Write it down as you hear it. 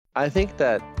I think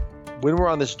that when we're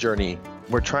on this journey,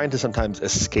 we're trying to sometimes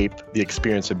escape the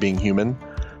experience of being human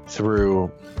through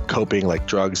coping, like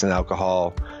drugs and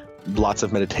alcohol, lots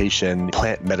of meditation,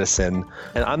 plant medicine.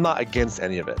 And I'm not against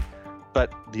any of it.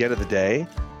 But at the end of the day,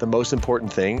 the most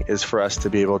important thing is for us to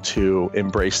be able to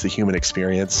embrace the human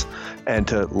experience and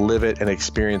to live it and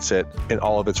experience it in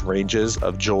all of its ranges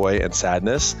of joy and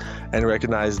sadness, and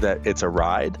recognize that it's a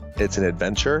ride, it's an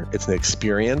adventure, it's an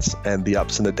experience, and the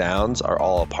ups and the downs are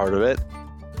all a part of it.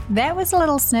 That was a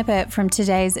little snippet from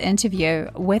today's interview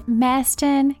with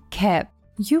Mastin Kipp.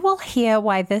 You will hear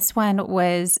why this one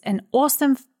was an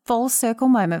awesome full circle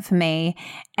moment for me,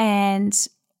 and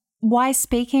why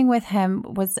speaking with him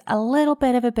was a little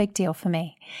bit of a big deal for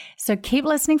me. So keep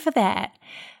listening for that.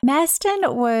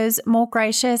 Mastin was more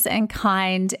gracious and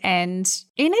kind and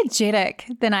energetic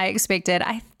than I expected.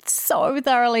 I so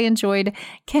thoroughly enjoyed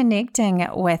connecting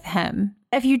with him.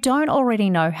 If you don't already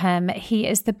know him, he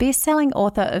is the best-selling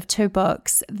author of 2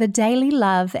 books, The Daily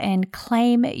Love and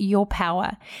Claim Your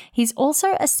Power. He's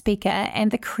also a speaker and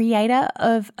the creator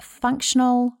of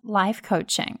Functional Life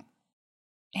Coaching.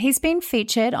 He's been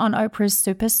featured on Oprah's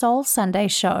Super Soul Sunday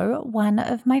show, one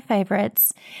of my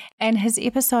favorites, and his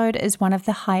episode is one of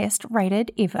the highest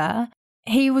rated ever.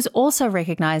 He was also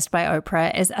recognized by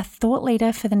Oprah as a thought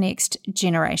leader for the next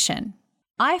generation.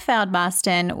 I found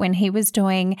Mastin when he was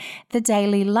doing The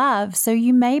Daily Love, so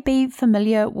you may be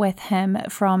familiar with him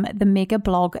from the mega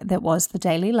blog that was The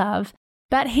Daily Love.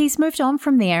 But he's moved on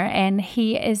from there, and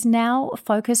he is now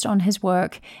focused on his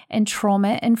work in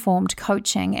trauma-informed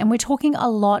coaching, and we're talking a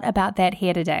lot about that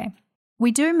here today.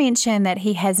 We do mention that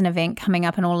he has an event coming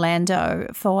up in Orlando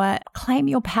for Claim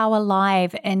Your Power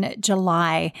Live in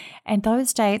July, and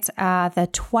those dates are the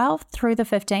 12th through the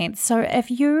 15th. So if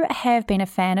you have been a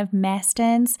fan of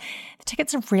Mastin's, the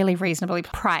tickets are really reasonably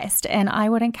priced, and I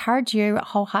would encourage you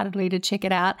wholeheartedly to check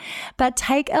it out. But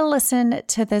take a listen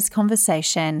to this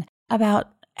conversation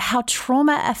about how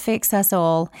trauma affects us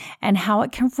all and how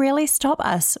it can really stop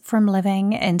us from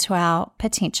living into our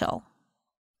potential.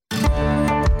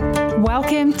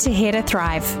 Welcome to Here to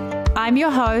Thrive. I'm your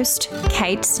host,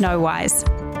 Kate Snowwise.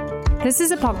 This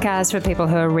is a podcast for people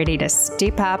who are ready to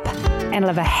step up and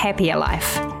live a happier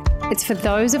life. It's for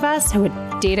those of us who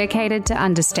are dedicated to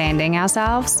understanding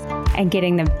ourselves and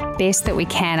getting the best that we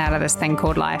can out of this thing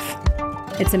called life.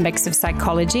 It's a mix of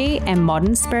psychology and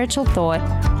modern spiritual thought,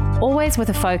 always with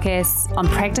a focus on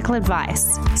practical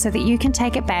advice so that you can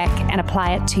take it back and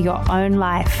apply it to your own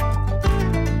life.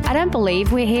 I don't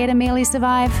believe we're here to merely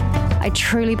survive. I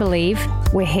truly believe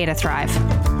we're here to thrive.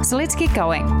 So let's get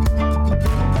going.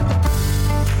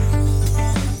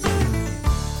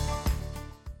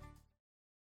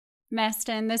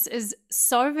 Mastin, this is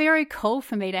so very cool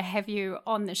for me to have you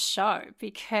on the show,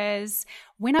 because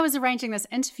when I was arranging this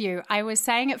interview, I was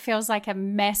saying it feels like a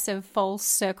massive full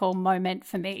circle moment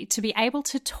for me to be able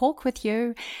to talk with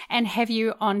you and have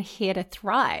you on Here to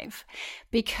Thrive.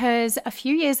 Because a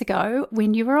few years ago,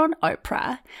 when you were on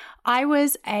Oprah, I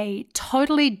was a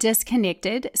totally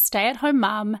disconnected stay-at-home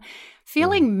mom,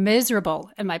 feeling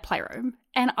miserable in my playroom.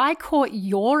 And I caught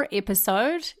your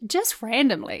episode, just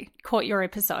randomly caught your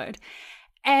episode.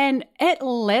 And it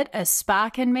lit a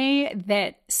spark in me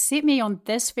that set me on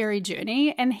this very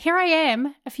journey. And here I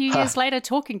am a few years later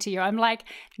talking to you. I'm like,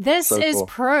 this so is cool.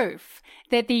 Proof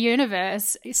that the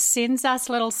universe sends us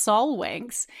little soul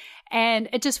winks. And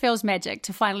it just feels magic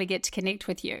to finally get to connect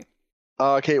with you.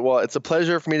 Okay, well, it's a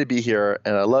pleasure for me to be here,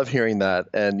 and I love hearing that.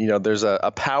 And, you know, there's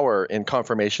a power in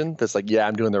confirmation that's like, yeah,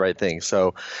 I'm doing the right thing.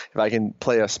 So if I can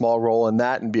play a small role in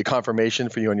that and be a confirmation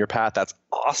for you on your path, that's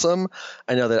awesome.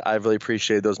 I know that I've really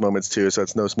appreciated those moments too, so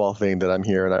it's no small thing that I'm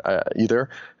here either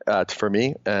for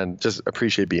me, and just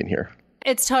appreciate being here.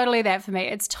 It's totally that for me.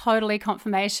 It's totally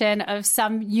confirmation of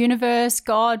some universe,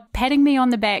 God patting me on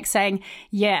the back saying,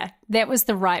 yeah, that was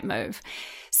the right move.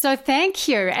 So thank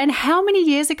you. And how many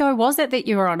years ago was it that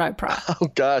you were on Oprah? Oh,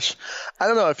 gosh. I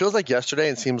don't know. It feels like yesterday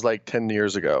and seems like 10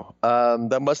 years ago.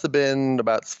 That must have been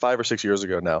about 5 or 6 years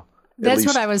ago now. That's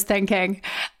what I was thinking.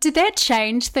 Did that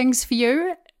change things for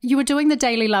you? You were doing The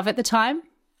Daily Love at the time?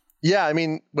 Yeah, I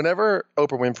mean, whenever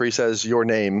Oprah Winfrey says your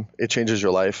name, it changes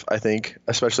your life, I think,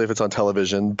 especially if it's on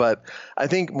television. But I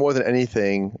think more than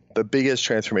anything, the biggest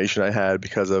transformation I had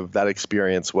because of that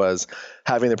experience was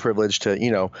having the privilege to, you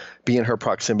know, be in her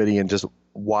proximity and just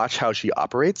watch how she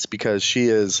operates, because she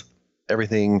is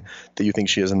everything that you think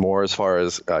she is and more, as far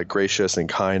as gracious and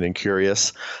kind and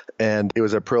curious. And it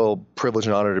was a privilege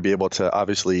and honor to be able to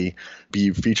obviously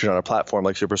be featured on a platform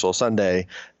like Super Soul Sunday.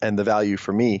 And the value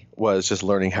for me was just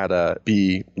learning how to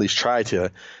be, at least try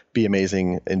to be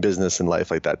amazing in business and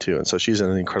life like that too. And so she's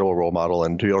an incredible role model,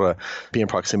 and to be able to be in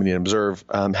proximity and observe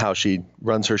how she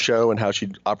runs her show and how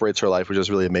she operates her life was just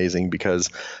really amazing, because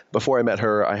before I met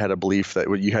her, I had a belief that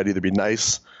you had to either be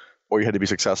nice or you had to be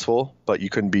successful, but you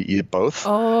couldn't be both.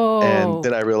 Oh. And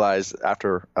then I realized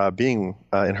after being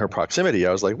in her proximity,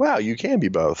 I was like, wow, you can be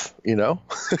both,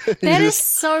 That is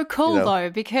so cool though,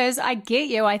 because I get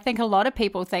you. I think a lot of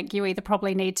people think you either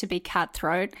probably need to be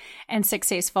cutthroat and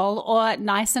successful or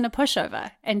nice and a pushover.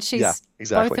 And she's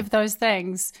both of those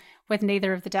things with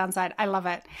neither of the downside. I love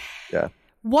it. Yeah.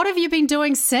 What have you been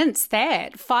doing since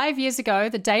that? 5 years ago,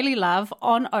 The Daily Love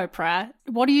on Oprah.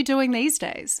 What are you doing these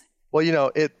days?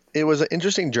 Well, it was an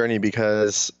interesting journey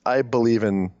because I believe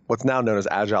in what's now known as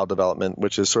agile development,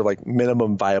 which is sort of like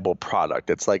minimum viable product.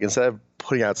 It's like instead of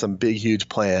putting out some big, huge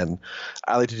plan,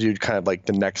 I like to do kind of like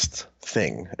the next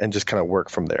thing and just kind of work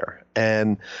from there.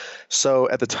 And so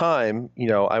at the time,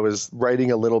 I was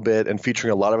writing a little bit and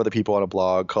featuring a lot of other people on a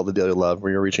blog called The Daily Love,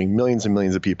 where you're reaching millions and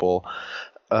millions of people.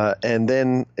 And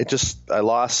then I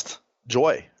lost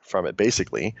joy from it,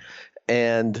 basically.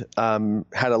 And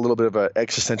had a little bit of an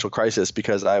existential crisis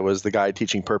because I was the guy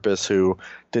teaching purpose who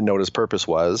didn't know what his purpose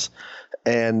was.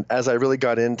 And as I really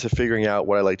got into figuring out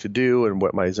what I like to do and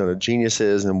what my zone of genius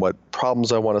is and what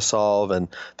problems I want to solve and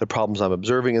the problems I'm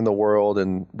observing in the world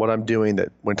and what I'm doing that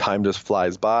when time just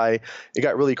flies by, it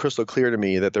got really crystal clear to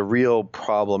me that the real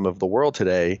problem of the world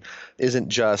today isn't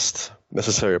just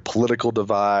necessarily a political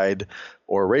divide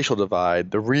or a racial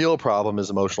divide. The real problem is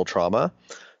emotional trauma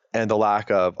and the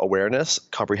lack of awareness,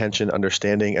 comprehension,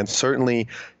 understanding, and certainly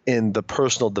in the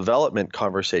personal development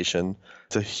conversation,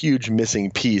 it's a huge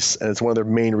missing piece. And it's one of the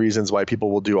main reasons why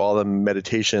people will do all the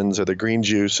meditations or the green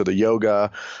juice or the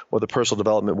yoga or the personal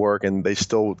development work, and they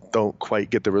still don't quite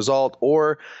get the result,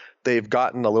 or they've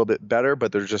gotten a little bit better,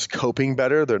 but they're just coping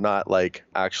better. They're not like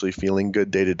actually feeling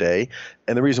good day to day.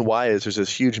 And the reason why is there's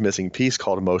this huge missing piece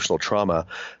called emotional trauma.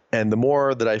 And the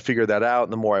more that I figured that out,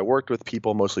 and the more I worked with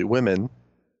people, mostly women,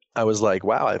 I was like,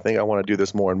 wow, I think I want to do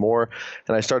this more and more.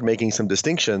 And I started making some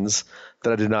distinctions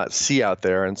that I did not see out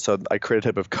there. And so I created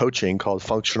a type of coaching called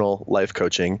functional life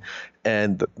coaching.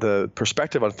 And the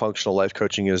perspective on functional life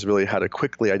coaching is really how to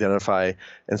quickly identify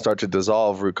and start to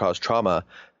dissolve root cause trauma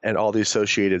and all the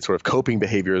associated sort of coping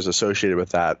behaviors associated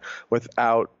with that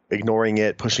without ignoring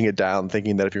it, pushing it down,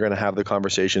 thinking that if you're going to have the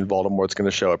conversation, Voldemort's going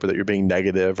to show up, or that you're being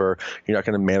negative, or you're not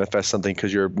going to manifest something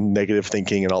because you're negative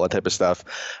thinking and all that type of stuff.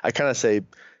 I kind of say,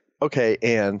 okay,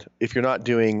 and if you're not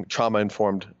doing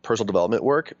trauma-informed personal development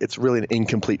work, it's really an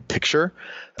incomplete picture.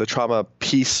 The trauma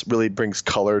piece really brings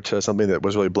color to something that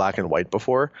was really black and white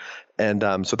before. And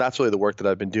so that's really the work that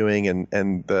I've been doing.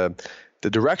 And the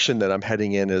direction that I'm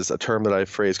heading in is a term that I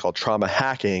phrase called trauma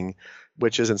hacking,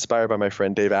 which is inspired by my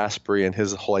friend Dave Asprey and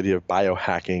his whole idea of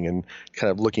biohacking and kind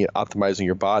of looking at optimizing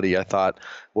your body. I thought,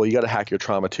 well, you got to hack your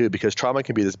trauma too, because trauma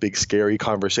can be this big, scary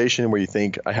conversation where you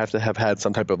think I have to have had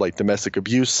some type of like domestic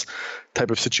abuse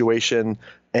type of situation.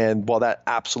 And while that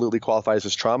absolutely qualifies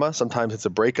as trauma, sometimes it's a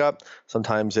breakup.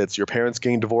 Sometimes it's your parents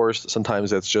getting divorced.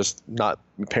 Sometimes it's just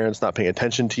parents not paying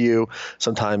attention to you.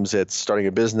 Sometimes it's starting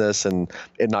a business and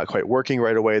it not quite working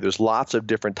right away. There's lots of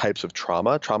different types of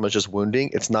trauma. Trauma is just wounding.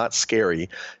 It's not scary.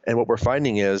 And what we're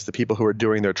finding is the people who are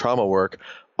doing their trauma work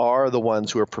are the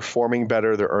ones who are performing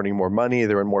better. They're earning more money.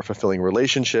 They're in more fulfilling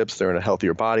relationships. They're in a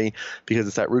healthier body, because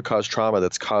it's that root cause trauma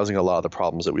that's causing a lot of the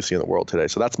problems that we see in the world today.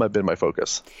 So that's been my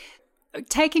focus.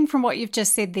 Taking from what you've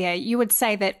just said there, you would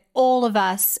say that all of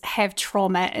us have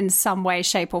trauma in some way,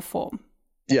 shape, or form.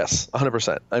 Yes,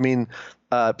 100%. I mean,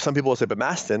 some people will say, but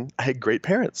Mastin, I had great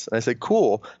parents. And I say,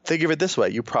 cool. Think of it this way.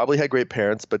 You probably had great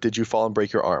parents, but did you fall and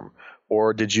break your arm?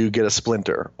 Or did you get a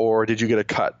splinter? Or did you get a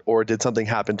cut? Or did something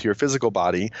happen to your physical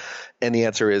body? And the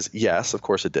answer is yes, of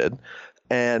course it did.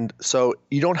 And so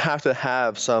you don't have to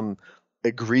have some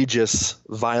egregious,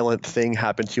 violent thing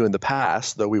happen to you in the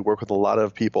past, though we work with a lot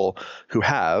of people who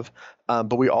have.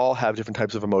 But we all have different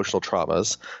types of emotional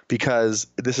traumas, because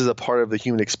this is a part of the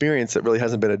human experience that really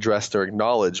hasn't been addressed or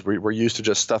acknowledged. We're used to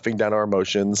just stuffing down our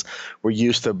emotions. We're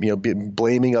used to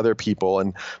blaming other people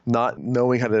and not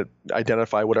knowing how to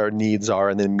identify what our needs are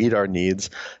and then meet our needs.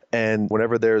 And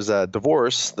whenever there's a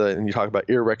divorce, and you talk about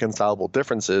irreconcilable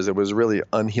differences, it was really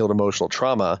unhealed emotional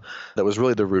trauma that was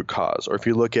really the root cause. Or if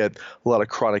you look at a lot of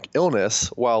chronic illness,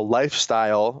 while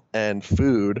lifestyle and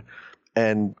food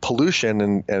And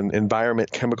pollution and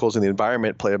environment, chemicals in the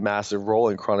environment play a massive role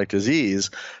in chronic disease.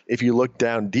 If you look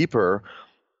down deeper,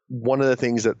 one of the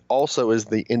things that also is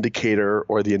the indicator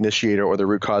or the initiator or the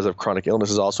root cause of chronic illness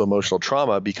is also emotional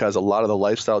trauma, because a lot of the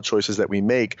lifestyle choices that we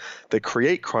make that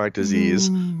create chronic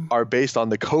disease are based on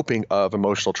the coping of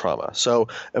emotional trauma. So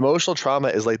emotional trauma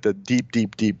is like the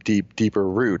deeper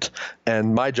root.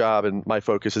 And my job and my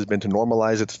focus has been to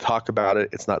normalize it, to talk about it.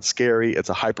 It's not scary. It's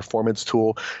a high performance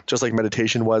tool, just like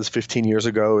meditation was 15 years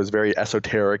ago. It was very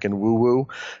esoteric and woo-woo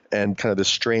and kind of this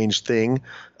strange thing.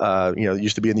 It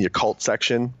used to be in the occult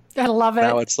section. I love it.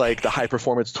 Now it's like the high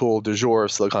performance tool du jour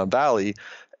of Silicon Valley,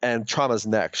 and trauma's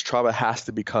next. Trauma has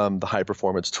to become the high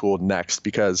performance tool next,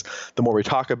 because the more we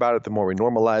talk about it, the more we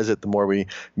normalize it, the more we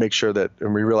make sure that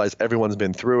and we realize everyone's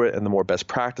been through it, and the more best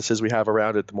practices we have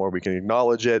around it, the more we can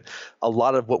acknowledge it. A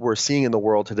lot of what we're seeing in the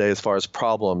world today as far as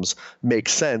problems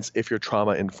makes sense if you're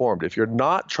trauma informed. If you're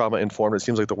not trauma informed, it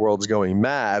seems like the world's going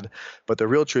mad, but the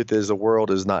real truth is the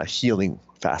world is not healing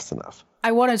fast enough.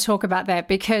 I want to talk about that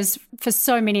because for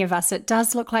so many of us, it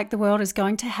does look like the world is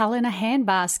going to hell in a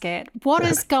handbasket. What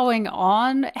is going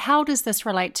on? How does this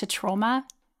relate to trauma?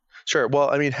 Sure. Well,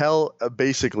 I mean, hell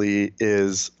basically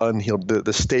is unhealed,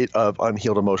 the state of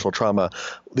unhealed emotional trauma.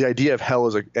 The idea of hell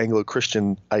is an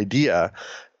Anglo-Christian idea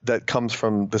that comes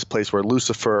from this place where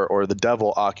Lucifer or the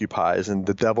devil occupies, and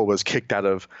the devil was kicked out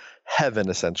of heaven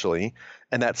essentially,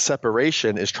 and that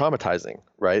separation is traumatizing,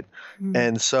 right?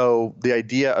 And so the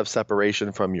idea of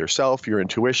separation from yourself, your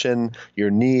intuition, your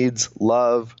needs,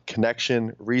 love,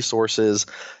 connection, resources,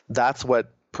 that's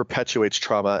what perpetuates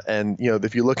trauma. And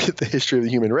if you look at the history of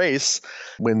the human race,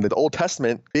 when the Old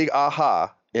Testament, big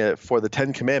aha for the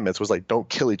 10 Commandments was like, don't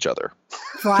kill each other.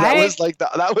 Right.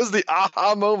 that was the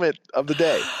aha moment of the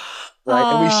day. Right.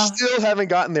 And we still haven't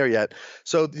gotten there yet.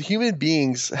 So the human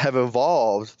beings have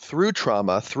evolved through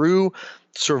trauma, through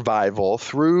survival,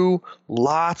 through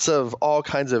lots of all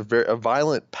kinds of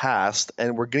violent past.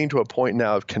 And we're getting to a point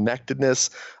now of connectedness,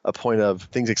 a point of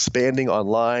things expanding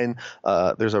online.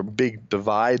 There's a big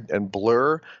divide and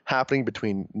blur happening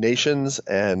between nations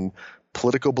and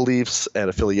political beliefs and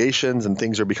affiliations, and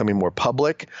things are becoming more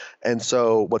public. And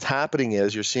so what's happening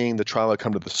is you're seeing the trauma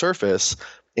come to the surface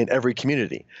in every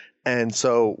community. And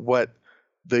so what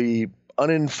the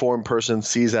uninformed person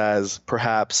sees as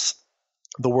perhaps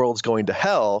the world's going to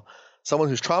hell, someone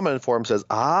who's trauma informed says,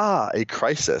 a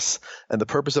crisis. And the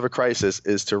purpose of a crisis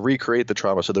is to recreate the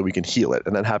trauma so that we can heal it.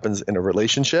 And that happens in a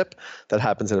relationship, that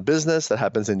happens in a business, that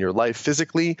happens in your life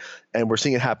physically. And we're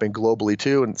seeing it happen globally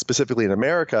too. And specifically in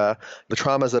America, the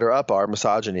traumas that are up are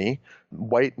misogyny,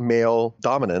 white male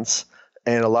dominance,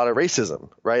 and a lot of racism,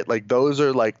 right? Like those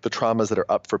are like the traumas that are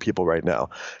up for people right now.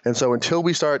 And so until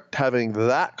we start having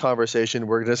that conversation,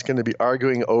 we're just going to be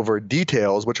arguing over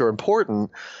details, which are important.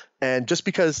 And just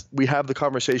because we have the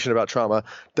conversation about trauma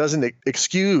doesn't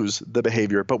excuse the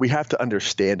behavior, but we have to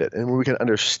understand it. And when we can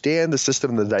understand the system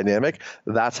and the dynamic,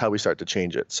 that's how we start to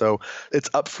change it. So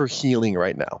it's up for healing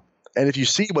right now. And if you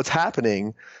see what's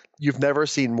happening, you've never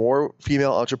seen more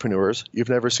female entrepreneurs. You've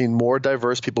never seen more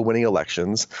diverse people winning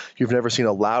elections. You've never seen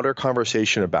a louder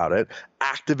conversation about it.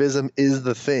 Activism is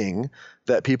the thing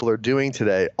that people are doing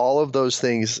today. All of those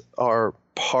things are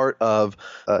part of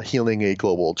healing a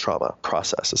global trauma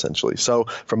process, essentially. So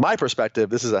from my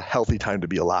perspective, this is a healthy time to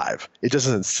be alive. It just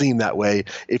doesn't seem that way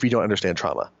if you don't understand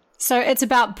trauma. So it's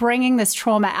about bringing this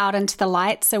trauma out into the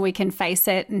light so we can face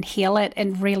it and heal it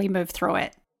and really move through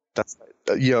it. That's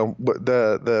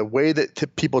the way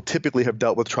that people typically have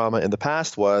dealt with trauma in the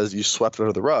past was you swept it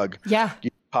under the rug. Yeah. You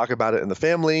talk about it in the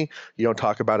family. You don't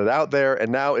talk about it out there.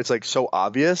 And now it's like so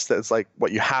obvious that it's like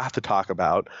what you have to talk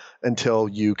about until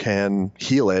you can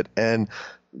heal it. And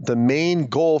the main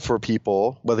goal for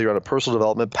people, whether you're on a personal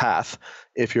development path,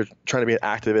 if you're trying to be an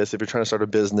activist, if you're trying to start a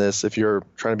business, if you're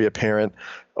trying to be a parent,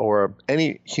 or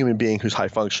any human being who's high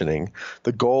functioning,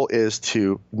 the goal is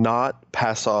to not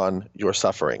pass on your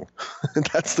suffering.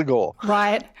 That's the goal.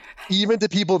 Right. Even to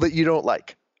people that you don't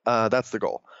like. That's the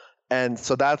goal. And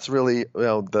so that's really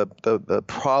the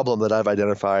problem that I've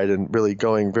identified, and really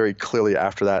going very clearly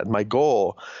after that. And my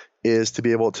goal is to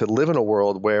be able to live in a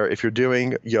world where if you're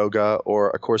doing yoga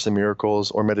or A Course in Miracles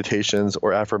or meditations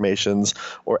or affirmations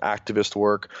or activist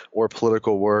work or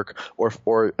political work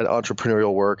or an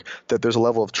entrepreneurial work, that there's a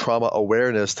level of trauma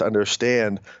awareness to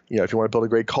understand, if you want to build a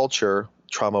great culture,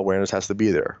 trauma awareness has to be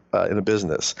there in a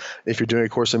business. If you're doing A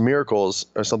Course in Miracles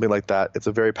or something like that, it's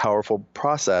a very powerful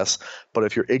process. But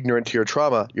if you're ignorant to your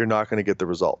trauma, you're not going to get the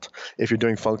result. If you're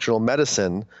doing functional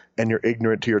medicine and you're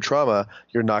ignorant to your trauma,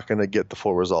 you're not going to get the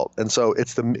full result. And so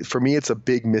for me, it's a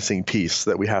big missing piece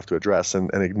that we have to address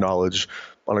and acknowledge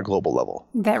on a global level.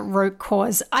 That root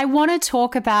cause. I want to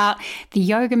talk about the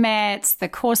yoga mats, the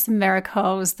Course in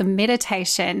Miracles, the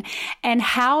meditation, and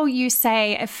how you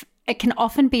say if it can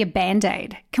often be a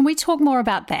Band-Aid. Can we talk more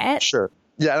about that? Sure.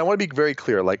 Yeah, and I want to be very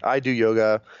clear. Like, I do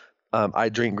yoga, I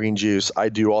drink green juice, I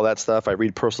do all that stuff. I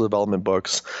read personal development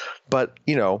books, but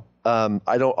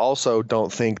I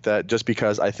don't think that just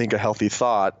because I think a healthy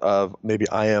thought of maybe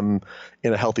I am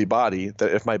in a healthy body,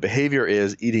 that if my behavior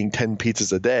is eating 10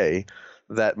 pizzas a day,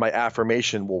 that my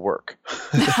affirmation will work.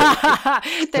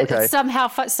 That somehow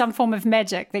some form of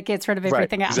magic that gets rid of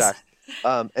everything else.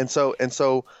 Exactly. And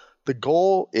so the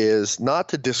goal is not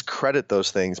to discredit those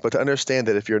things, but to understand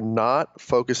that if you're not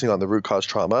focusing on the root cause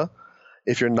trauma,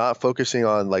 if you're not focusing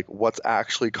on like what's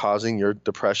actually causing your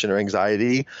depression or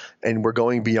anxiety, and we're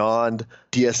going beyond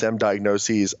DSM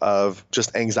diagnoses of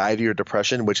just anxiety or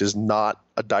depression, which is not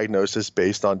a diagnosis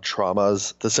based on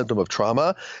the symptom of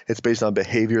trauma. It's based on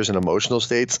behaviors and emotional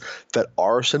states that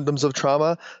are symptoms of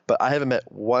trauma. But I haven't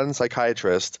met one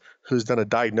psychiatrist who's done a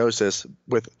diagnosis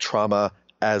with trauma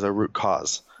as a root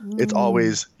cause. It's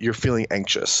always you're feeling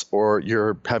anxious, or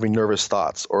you're having nervous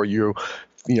thoughts, or you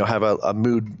have a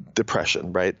mood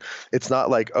depression, right? It's not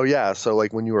like, oh yeah, so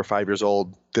like when you were 5 years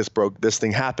old, this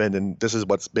thing happened, and this is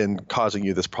what's been causing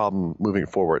you this problem moving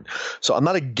forward. So I'm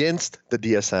not against the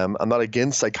DSM. I'm not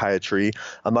against psychiatry.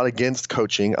 I'm not against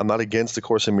coaching. I'm not against the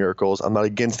Course in Miracles. I'm not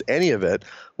against any of it.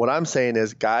 What I'm saying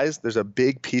is, guys, there's a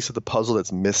big piece of the puzzle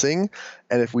that's missing.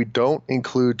 And if we don't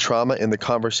include trauma in the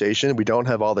conversation, we don't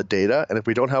have all the data. And if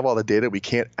we don't have all the data, we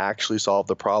can't actually solve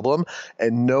the problem.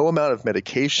 And no amount of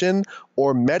medication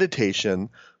or meditation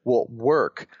will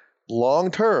work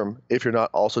long term if you're not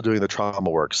also doing the trauma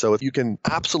work. So if you can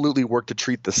absolutely work to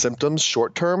treat the symptoms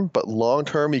short term, but long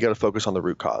term, you got to focus on the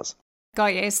root cause.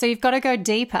 Got you. So you've got to go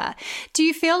deeper. Do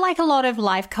you feel like a lot of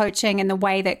life coaching and the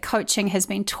way that coaching has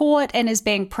been taught and is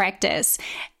being practiced,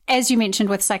 as you mentioned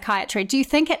with psychiatry, do you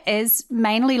think it is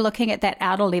mainly looking at that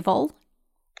outer level?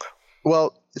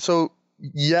 Well, so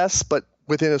yes, but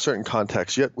within a certain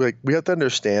context. We have to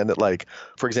understand that, like,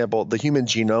 for example, the human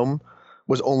genome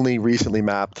was only recently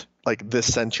mapped like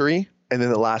this century and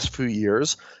in the last few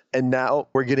years. And now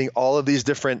we're getting all of these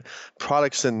different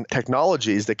products and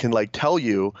technologies that can like tell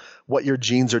you what your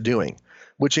genes are doing,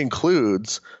 which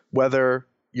includes whether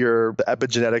the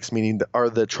epigenetics, meaning are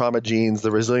the trauma genes,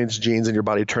 the resilience genes in your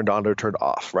body turned on or turned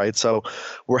off, right? So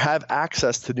we have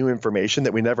access to new information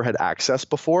that we never had access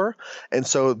before. And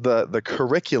so the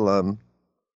curriculum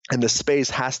and the space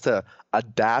has to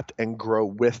adapt and grow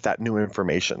with that new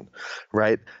information,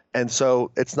 right? And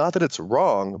so it's not that it's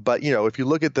wrong, but if you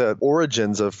look at the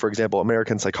origins of, for example,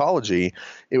 American psychology,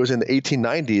 it was in the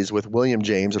 1890s with William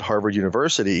James at Harvard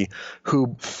University,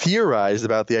 who theorized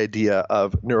about the idea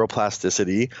of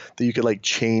neuroplasticity, that you could like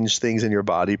change things in your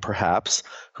body perhaps,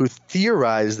 who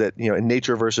theorized that, in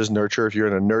nature versus nurture, if you're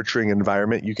in a nurturing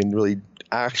environment, you can really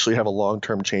actually have a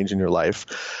long-term change in your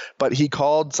life. But he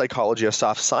called psychology a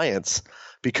soft science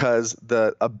because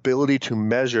the ability to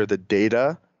measure the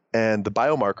data and the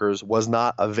biomarkers was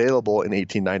not available in the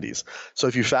 1890s. So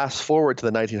if you fast forward to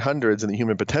the 1900s and the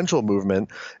human potential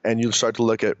movement, and you start to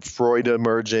look at Freud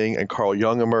emerging and Carl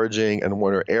Jung emerging and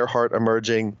Werner Erhard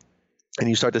emerging, and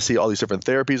you start to see all these different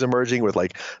therapies emerging with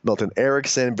like Milton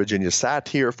Erickson, Virginia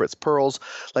Satir, Fritz Perls,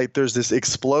 like there's this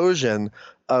explosion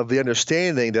of the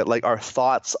understanding that like our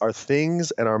thoughts are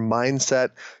things and our mindset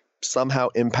somehow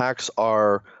impacts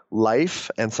our life,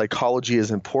 and psychology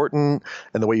is important,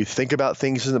 and the way you think about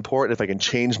things is important. If I can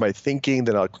change my thinking,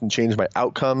 then I can change my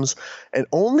outcomes. And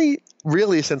only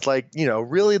really since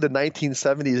really the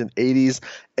 1970s and 80s,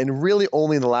 and really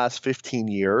only in the last 15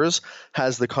 years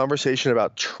has the conversation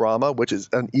about trauma, which is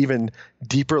an even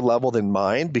deeper level than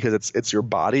mind, because it's your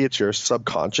body, it's your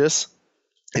subconscious.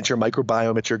 It's your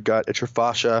microbiome, it's your gut, it's your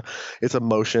fascia, it's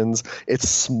emotions, it's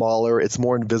smaller, it's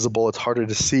more invisible, it's harder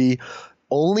to see.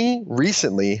 Only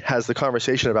recently has the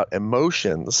conversation about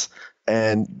emotions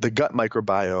and the gut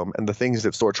microbiome and the things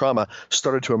that store trauma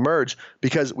started to emerge,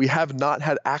 because we have not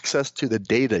had access to the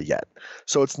data yet.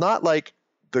 So it's not like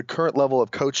the current level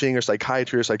of coaching or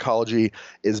psychiatry or psychology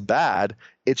is bad.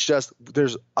 It's just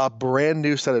there's a brand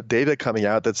new set of data coming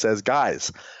out that says,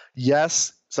 guys,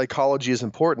 yes, psychology is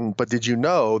important, but did you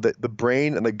know that the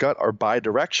brain and the gut are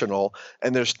bidirectional,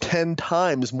 and there's 10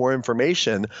 times more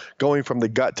information going from the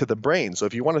gut to the brain? So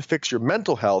if you want to fix your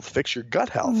mental health, fix your gut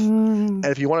health. And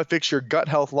if you want to fix your gut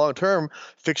health long term,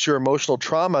 fix your emotional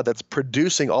trauma that's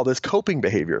producing all this coping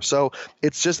behavior. So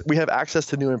it's just, we have access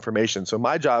to new information. So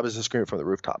my job is to scream it from the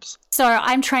rooftops. So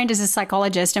I'm trained as a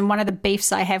psychologist, and one of the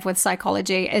beefs I have with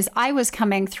psychology is I was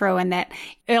coming through in that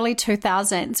early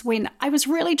 2000s when I was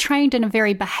really trained in a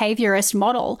very behaviorist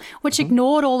model, which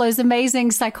ignored all those amazing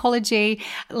psychology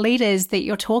leaders that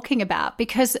you're talking about.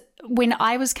 Because when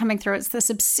I was coming through, it's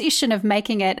this obsession of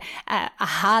making it a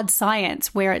hard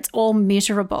science where it's all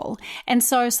measurable. And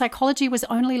so psychology was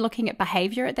only looking at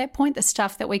behavior at that point, the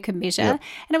stuff that we could measure. Yep.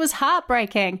 And it was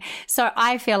heartbreaking. So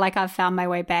I feel like I've found my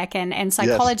way back, and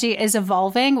psychology is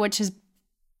evolving, which is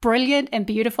brilliant and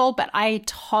beautiful, but I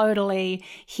totally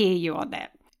hear you on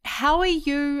that. How are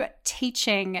you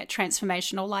teaching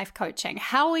transformational life coaching?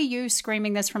 How are you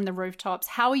screaming this from the rooftops?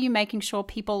 How are you making sure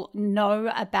people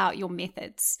know about your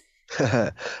methods?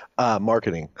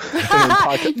 Marketing.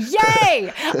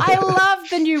 Yay! I love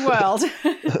the new world.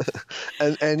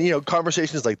 and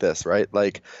conversations like this, right?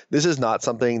 Like, this is not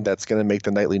something that's going to make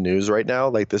the nightly news right now.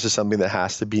 Like, this is something that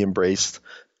has to be embraced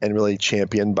and really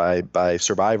championed by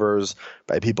survivors,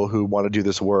 by people who want to do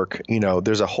this work.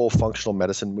 There's a whole functional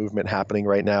medicine movement happening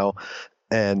right now.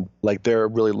 And like, they're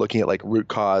really looking at like root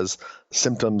cause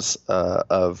symptoms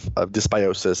of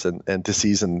dysbiosis and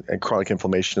disease and chronic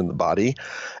inflammation in the body.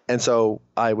 And so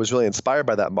I was really inspired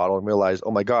by that model and realized,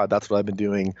 oh my God, that's what I've been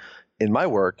doing in my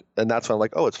work. And that's when I'm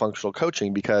like, oh, it's functional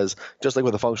coaching, because just like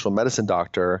with a functional medicine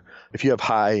doctor, if you have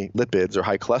high lipids or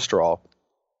high cholesterol,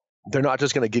 they're not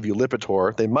just going to give you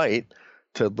Lipitor. They might,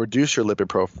 to reduce your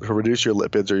reduce your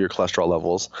lipids or your cholesterol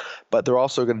levels, but they're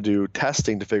also going to do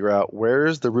testing to figure out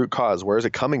where's the root cause, where is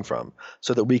it coming from,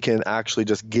 so that we can actually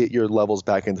just get your levels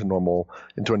back into a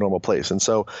normal place. And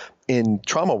so in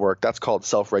trauma work, that's called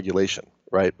self-regulation,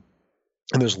 right?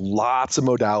 And there's lots of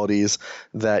modalities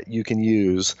that you can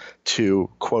use to,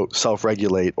 quote,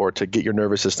 self-regulate or to get your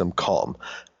nervous system calm.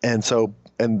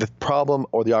 And the problem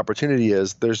or the opportunity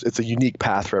is it's a unique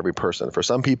path for every person. For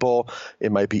some people,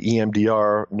 it might be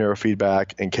EMDR,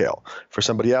 neurofeedback, and Kale. For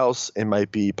somebody else, it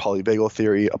might be polyvagal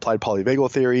theory, applied polyvagal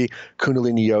theory,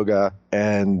 Kundalini yoga,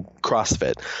 and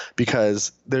CrossFit.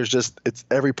 Because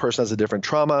every person has a different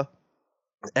trauma.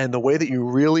 And the way that you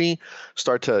really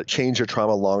start to change your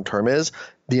trauma long term is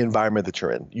the environment that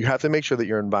you're in. You have to make sure that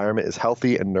your environment is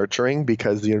healthy and nurturing,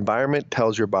 because the environment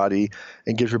tells your body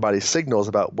and gives your body signals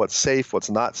about what's safe, what's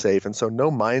not safe. And so no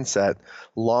mindset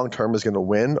long term is going to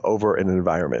win over an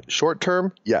environment. Short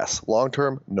term, yes. Long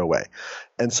term, no way.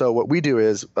 And so what we do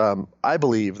is I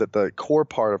believe that the core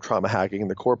part of trauma hacking and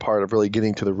the core part of really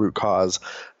getting to the root cause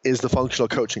is the functional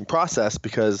coaching process,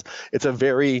 because it's a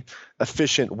very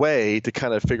efficient way to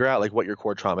kind of figure out like what your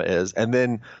core trauma is, and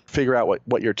then figure out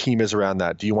what your team is around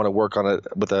that. Do you want to work on it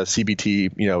with a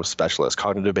CBT, specialist,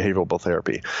 cognitive behavioral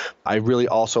therapy? I really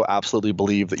also absolutely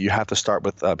believe that you have to start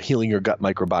with healing your gut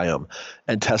microbiome,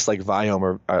 and tests like Viome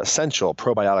are essential.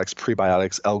 Probiotics,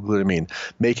 prebiotics, L-glutamine,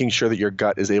 making sure that your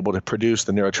gut is able to produce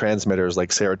the neurotransmitters like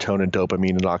serotonin,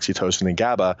 dopamine, and oxytocin and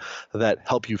GABA that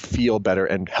help you feel better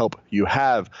and help you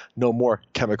have no more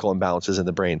chemical imbalances in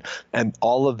the brain. And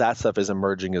all of that stuff is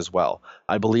emerging as well.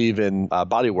 I believe in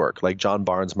body work, like John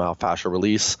Barnes myofascial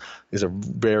release is a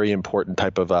very important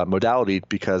type of modality,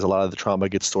 because a lot of the trauma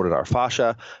gets stored in our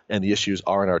fascia and the issues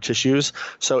are in our tissues.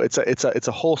 So it's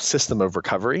a whole system of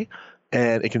recovery.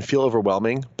 And it can feel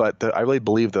overwhelming, but I really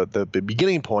believe that the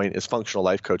beginning point is functional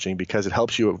life coaching, because it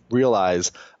helps you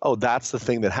realize, oh, that's the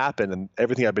thing that happened, and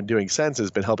everything I've been doing since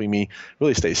has been helping me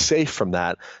really stay safe from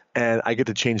that, and I get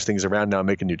to change things around now and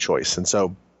make a new choice. And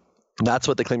so that's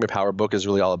what the Claim Your Power book is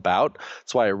really all about.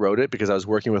 That's why I wrote it, because I was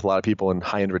working with a lot of people in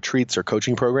high-end retreats or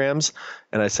coaching programs,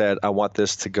 and I said, I want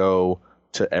this to go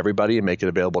to everybody and make it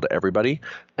available to everybody.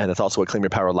 And that's also what Claim Your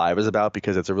Power Live is about,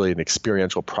 because it's really an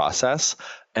experiential process.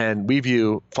 And we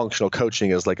view functional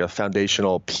coaching as like a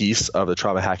foundational piece of the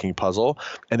trauma hacking puzzle.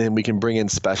 And then we can bring in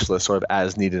specialists sort of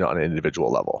as needed on an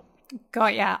individual level.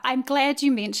 Got ya. I'm glad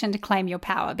you mentioned Claim Your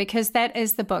Power, because that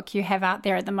is the book you have out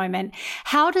there at the moment.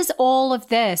 How does all of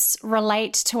this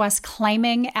relate to us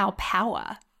claiming our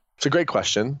power? It's a great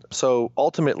question. So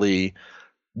ultimately,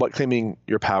 what claiming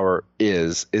your power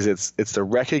is it's the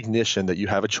recognition that you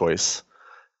have a choice,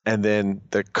 and then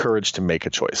the courage to make a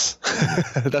choice.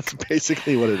 That's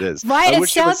basically what it is. Right. I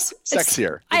wish it was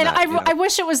sexier. I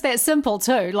wish it was that simple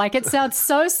too. Like, it sounds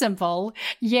so simple,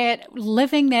 yet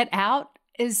living that out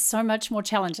is so much more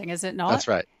challenging, is it not? That's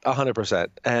right. 100%.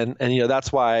 And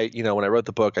that's why, when I wrote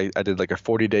the book, I did like a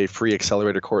 40-day free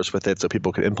accelerator course with it so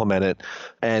people could implement it.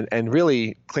 And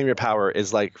really, Claim Your Power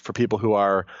is like for people who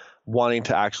are wanting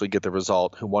to actually get the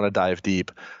result, who want to dive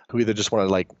deep, who either just want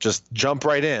to like just jump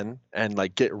right in and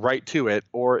like get right to it,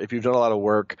 or if you've done a lot of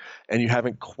work and you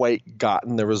haven't quite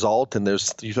gotten the result and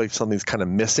you feel like something's kind of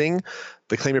missing,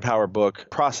 the Claim Your Power book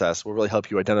process will really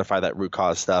help you identify that root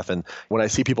cause stuff. And when I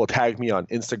see people tag me on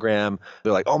Instagram,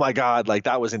 they're like, oh my God, like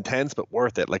that was intense, but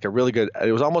worth it. Like it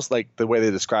was almost like the way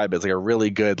they describe it is like a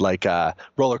really good, like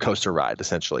roller coaster ride,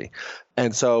 essentially.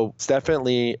 And so it's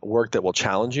definitely work that will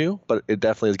challenge you, but it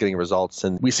definitely is getting results.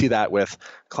 And we see that with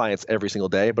clients every single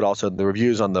day, but also the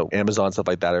reviews on the Amazon, stuff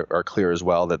like that are clear as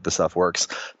well that the stuff works.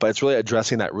 But it's really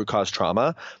addressing that root cause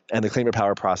trauma. And the Claim Your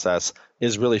Power process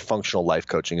is really functional life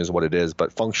coaching is what it is.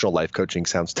 But functional life coaching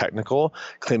sounds technical.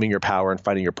 Claiming your power and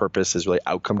finding your purpose is really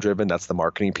outcome driven. That's the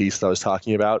marketing piece that I was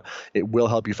talking about. It will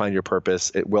help you find your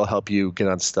purpose. It will help you get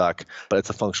unstuck, but it's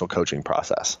a functional coaching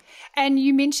process. And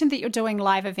you mentioned that you're doing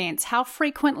live events. How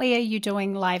frequently are you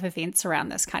doing live events around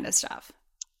this kind of stuff?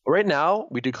 Right now,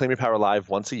 we do Claim Your Power Live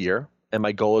once a year. And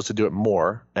my goal is to do it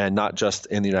more and not just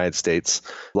in the United States.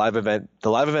 The live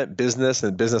event business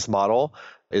and business model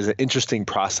is an interesting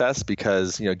process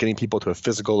because, getting people to a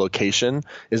physical location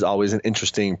is always an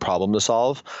interesting problem to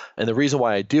solve. And the reason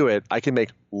why I do it, I can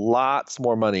make lots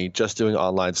more money just doing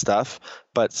online stuff,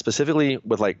 but specifically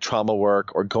with like trauma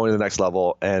work or going to the next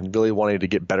level and really wanting to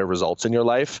get better results in your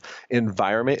life,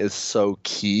 environment is so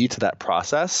key to that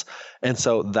process. And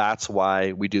so that's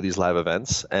why we do these live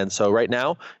events. And so right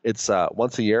now it's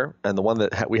once a year. And the one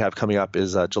that we have coming up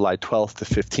is July 12th to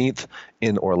 15th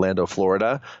in Orlando,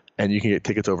 Florida. And you can get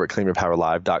tickets over at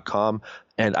claimyourpowerlive.com.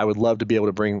 And I would love to be able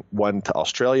to bring one to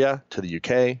Australia, to the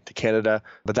UK, to Canada.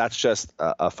 But that's just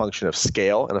a function of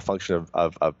scale and a function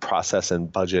of process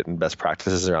and budget and best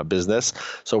practices around business.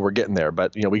 So we're getting there.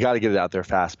 But we got to get it out there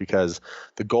fast because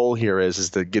the goal here is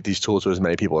to get these tools to as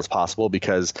many people as possible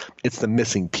because it's the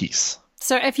missing piece.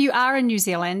 So if you are in New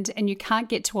Zealand and you can't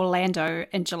get to Orlando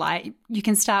in July, you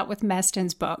can start with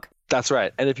Mastin's book. That's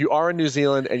right. And if you are in New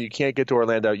Zealand and you can't get to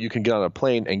Orlando, you can get on a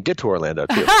plane and get to Orlando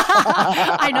too.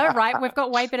 I know, right? We've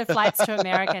got way better flights to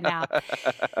America now.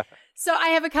 So I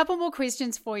have a couple more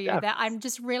questions for you that I'm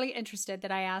just really interested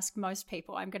that I ask most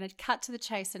people. I'm going to cut to the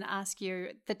chase and ask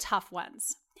you the tough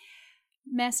ones.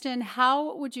 Mastin,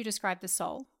 how would you describe the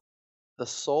soul? The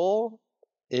soul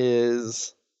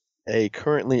is a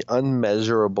currently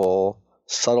unmeasurable,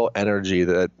 subtle energy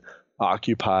that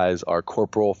occupies our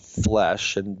corporal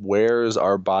flesh and wears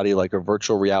our body like a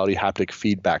virtual reality haptic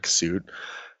feedback suit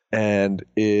and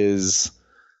is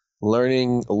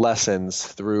learning lessons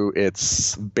through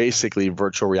its basically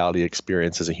virtual reality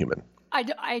experience as a human.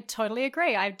 I totally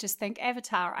agree. I just think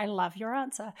Avatar. I love your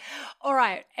answer. All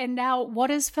right. And now what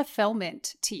is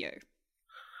fulfillment to you?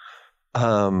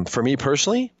 For me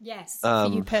personally? Yes, for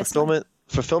you personally.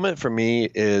 Fulfillment for me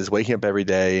is waking up every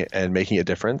day and making a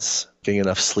difference, getting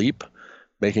enough sleep,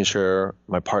 making sure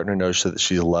my partner knows that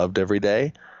she's loved every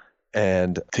day,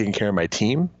 and taking care of my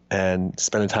team and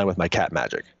spending time with my cat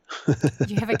Magic.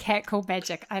 You have a cat called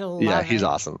Magic. I love it. Yeah, he's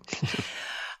awesome.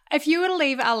 If you were to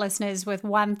leave our listeners with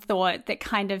one thought that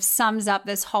kind of sums up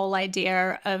this whole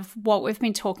idea of what we've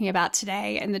been talking about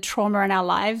today and the trauma in our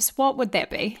lives, what would that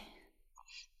be?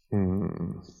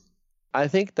 I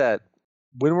think that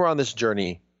when we're on this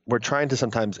journey, we're trying to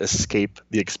sometimes escape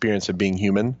the experience of being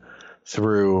human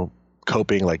through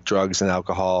coping like drugs and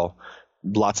alcohol,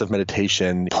 lots of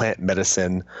meditation, plant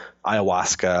medicine,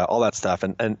 ayahuasca, all that stuff.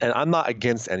 And I'm not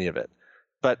against any of it.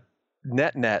 But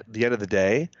net, the end of the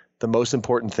day, the most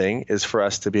important thing is for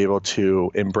us to be able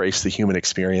to embrace the human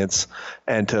experience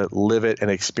and to live it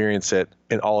and experience it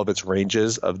in all of its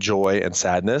ranges of joy and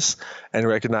sadness and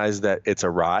recognize that it's a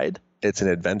ride. It's an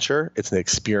adventure, it's an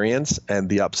experience, and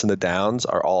the ups and the downs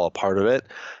are all a part of it,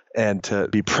 and to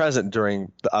be present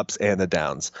during the ups and the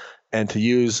downs, and to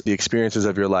use the experiences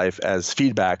of your life as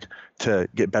feedback to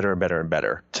get better and better and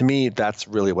better. To me, that's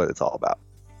really what it's all about.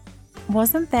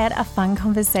 Wasn't that a fun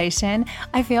conversation?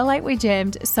 I feel like we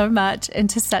jammed so much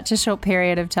into such a short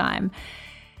period of time.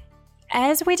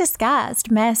 As we discussed,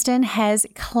 Mastin has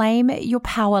Claim Your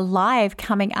Power Live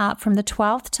coming up from the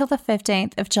 12th till the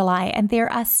 15th of July, and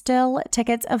there are still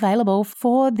tickets available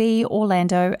for the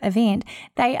Orlando event.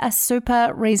 They are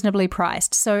super reasonably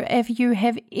priced. So if you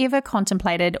have ever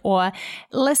contemplated or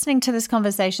listening to this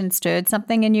conversation stirred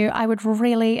something in you, I would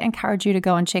really encourage you to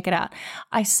go and check it out.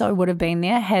 I so would have been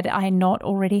there had I not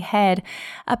already had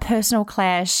a personal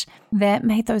clash that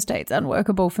made those dates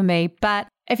unworkable for me. But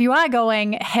if you are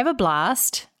going, have a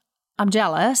blast. I'm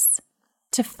jealous.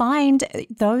 To find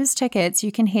those tickets,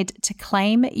 you can head to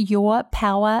Claim Your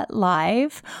Power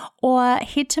Live or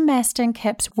head to Mastin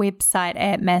Kipp's website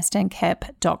at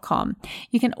mastinkipp.com.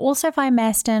 You can also find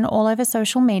Mastin all over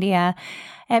social media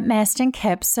at Mastin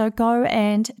Kipp, so go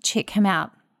and check him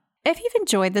out. If you've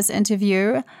enjoyed this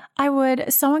interview, I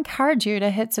would so encourage you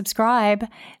to hit subscribe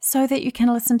so that you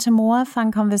can listen to more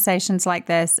fun conversations like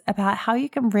this about how you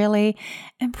can really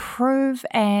improve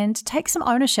and take some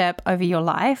ownership over your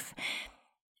life.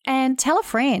 And tell a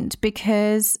friend,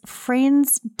 because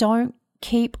friends don't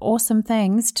keep awesome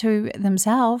things to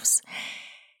themselves.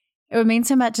 It would mean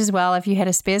so much as well if you had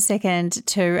a spare second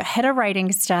to hit a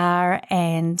rating star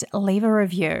and leave a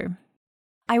review.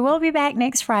 I will be back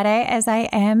next Friday, as I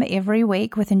am every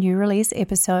week, with a new release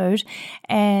episode.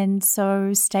 And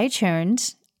so stay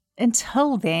tuned.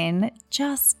 Until then,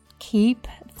 just keep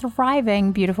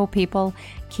thriving, beautiful people.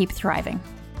 Keep thriving.